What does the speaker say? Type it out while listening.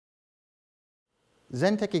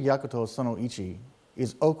Zenteki Gyakuto Sono Ichi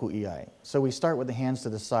is Oku Iai, so we start with the hands to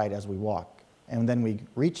the side as we walk, and then we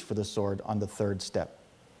reach for the sword on the third step.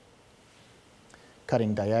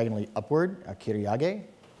 Cutting diagonally upward, a Kiriage,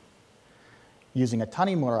 using a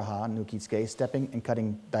Tanimuraha Nukitsuke, stepping and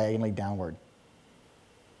cutting diagonally downward.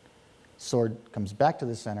 Sword comes back to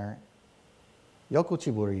the center,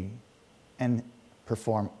 Yokochiburi, and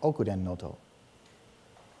perform Okuden Noto.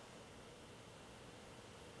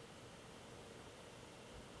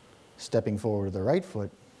 Stepping forward with the right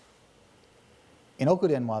foot, in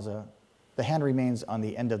Okuden Waza, the hand remains on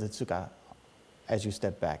the end of the tsuka as you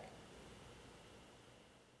step back.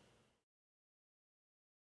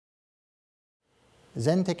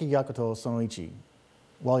 Zenteki Gyakuto Sonoichi.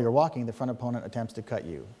 While you're walking, the front opponent attempts to cut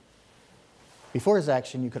you. Before his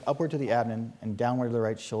action, you cut upward to the abdomen and downward to the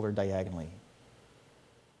right shoulder diagonally.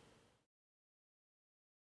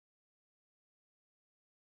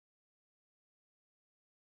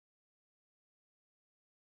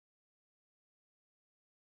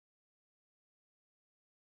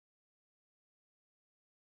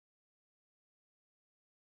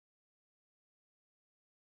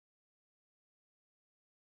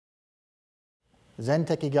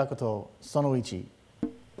 Zenteki Gyakuto Sonoichi.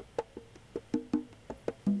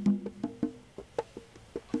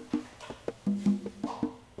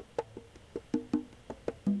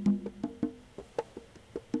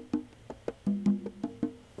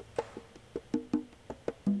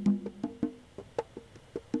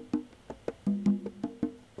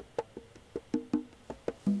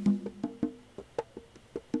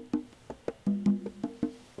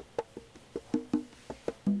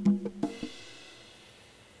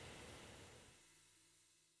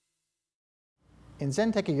 In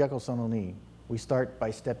Zenteki Gyakuto Sono Ni, we start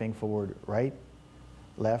by stepping forward right,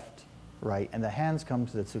 left, right, and the hands come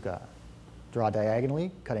to the tsuka. Draw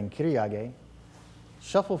diagonally, cutting Kiriage,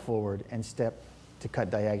 shuffle forward, and step to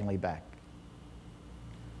cut diagonally back.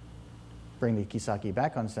 Bring the Kisaki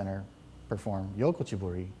back on center, perform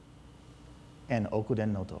Yokochiburi, and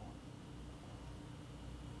Okuden Noto.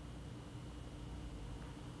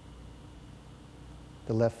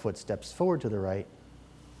 The left foot steps forward to the right,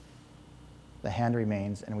 the hand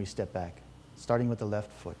remains, and we step back, starting with the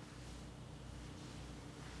left foot.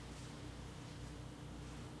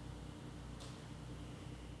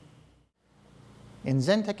 In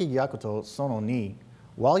Zenteki Gyakuto Sono Ni,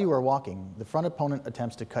 while you are walking, the front opponent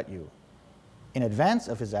attempts to cut you. In advance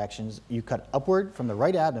of his actions, you cut upward from the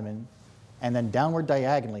right abdomen and then downward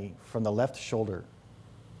diagonally from the left shoulder.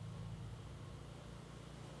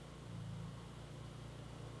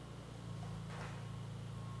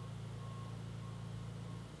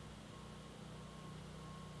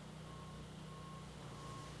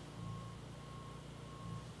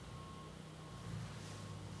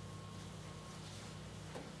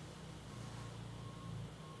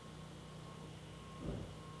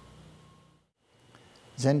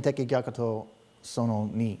 Zenteki Gyakuto Sono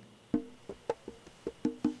Ni.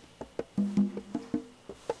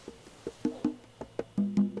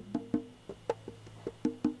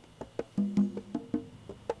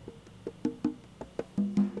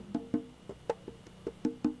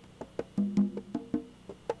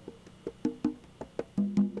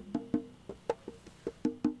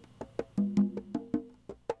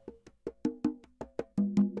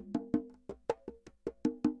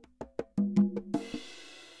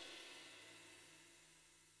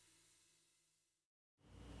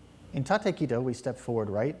 In Tate Kito, we step forward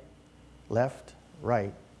right, left,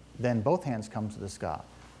 right, then both hands come to the ska.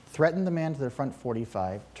 Threaten the man to the front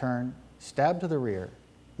 45, turn, stab to the rear,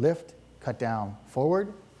 lift, cut down,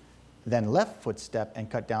 forward, then left foot step and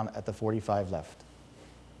cut down at the 45 left.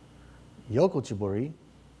 Yokochiburi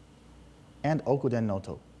and Okuden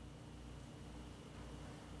Noto.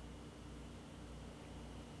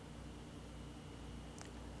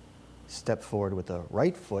 Step forward with the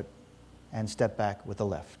right foot and step back with the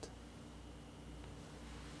left.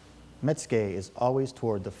 Metsuke is always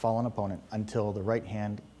toward the fallen opponent until the right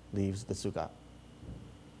hand leaves the tsuka.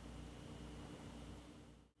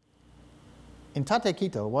 In Tate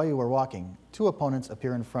Kito, while you are walking, two opponents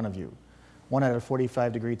appear in front of you, one at a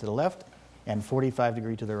 45 degree to the left and 45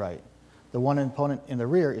 degree to the right. The one opponent in the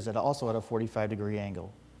rear is also at a 45 degree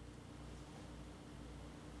angle.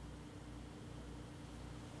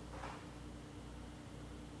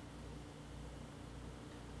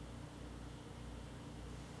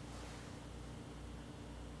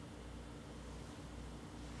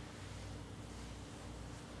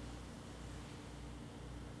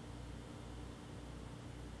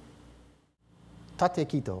 Tate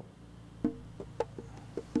Kito.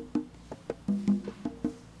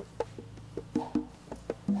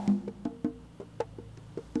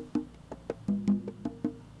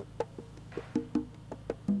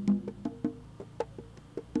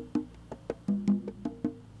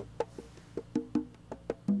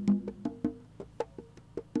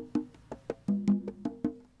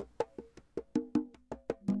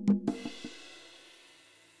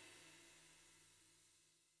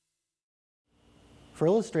 For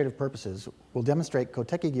illustrative purposes, we'll demonstrate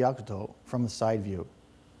Koteki Gyakuto from the side view.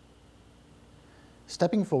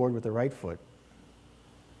 Stepping forward with the right foot,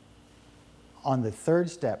 on the third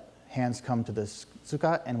step, hands come to the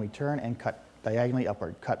tsuka and we turn and cut diagonally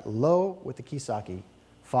upward. Cut low with the kisaki,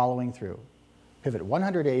 following through. Pivot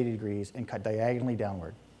 180 degrees and cut diagonally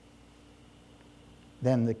downward.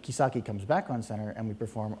 Then the kisaki comes back on center and we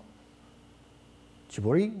perform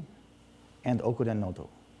chibori and okuden noto.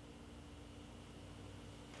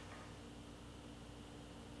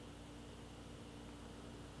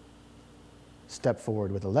 Step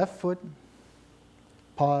forward with the left foot,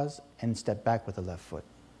 pause, and step back with the left foot.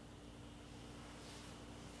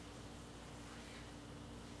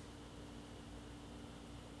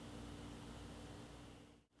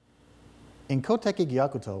 In Koteki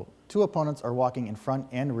Gyakuto, two opponents are walking in front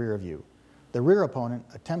and rear of you. The rear opponent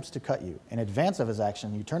attempts to cut you. In advance of his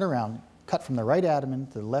action, you turn around, cut from the right abdomen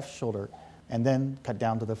to the left shoulder, and then cut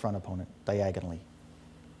down to the front opponent diagonally.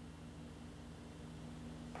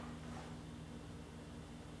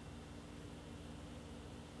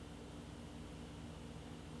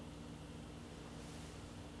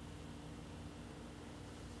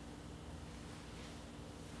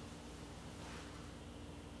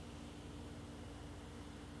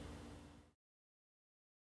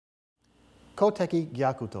 Koteki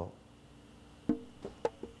Gyakuto.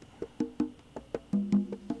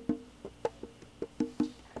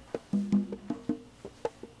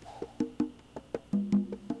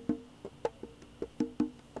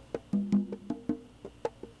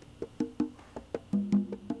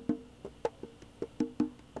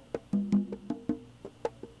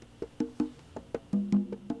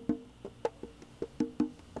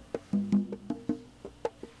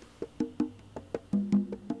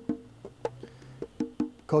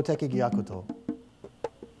 Koteki Gyakuto.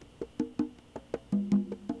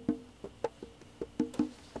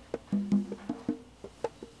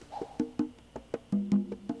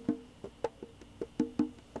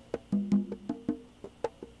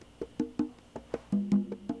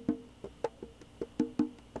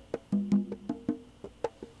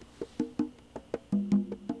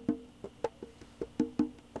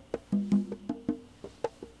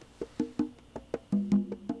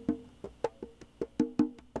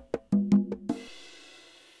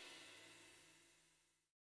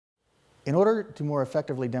 In order to more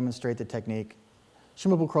effectively demonstrate the technique,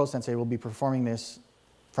 Shimabukuro sensei will be performing this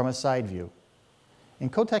from a side view. In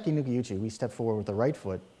Koteki Nukiuchi, we step forward with the right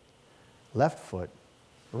foot,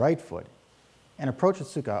 right foot, and approach the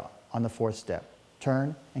tsuka on the fourth step.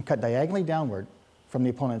 Turn and cut diagonally downward from the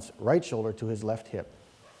opponent's right shoulder to his left hip.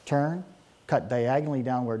 Turn, cut diagonally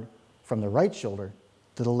downward from the right shoulder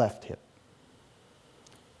to the left hip.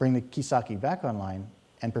 Bring the kisaki back online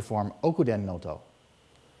and perform okuden noto.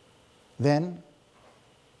 Then,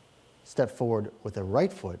 step forward with the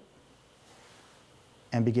right foot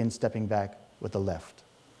and begin stepping back with the left.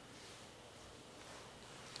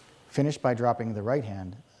 Finish by dropping the right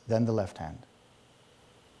hand, then the left hand.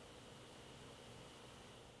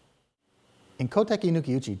 In Koteki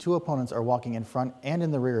Nukiuchi, two opponents are walking in front and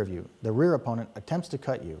in the rear of you. The rear opponent attempts to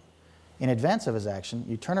cut you. In advance of his action,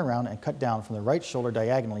 you turn around and cut down from the right shoulder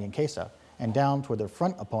diagonally in kesa and down toward the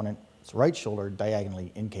front opponent's right shoulder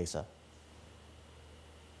diagonally in kesa.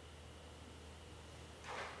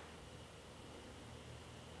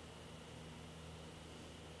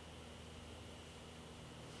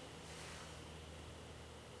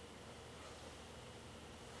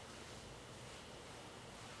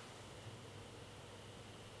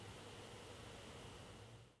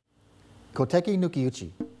 Koteki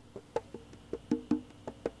Nukiuchi.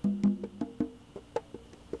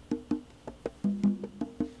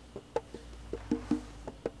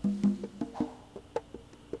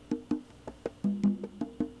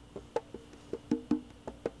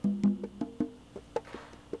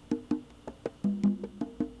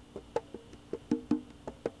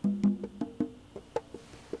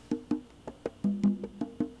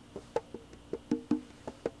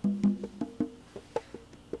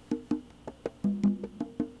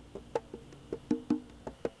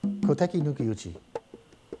 Koteki Nukiuchi.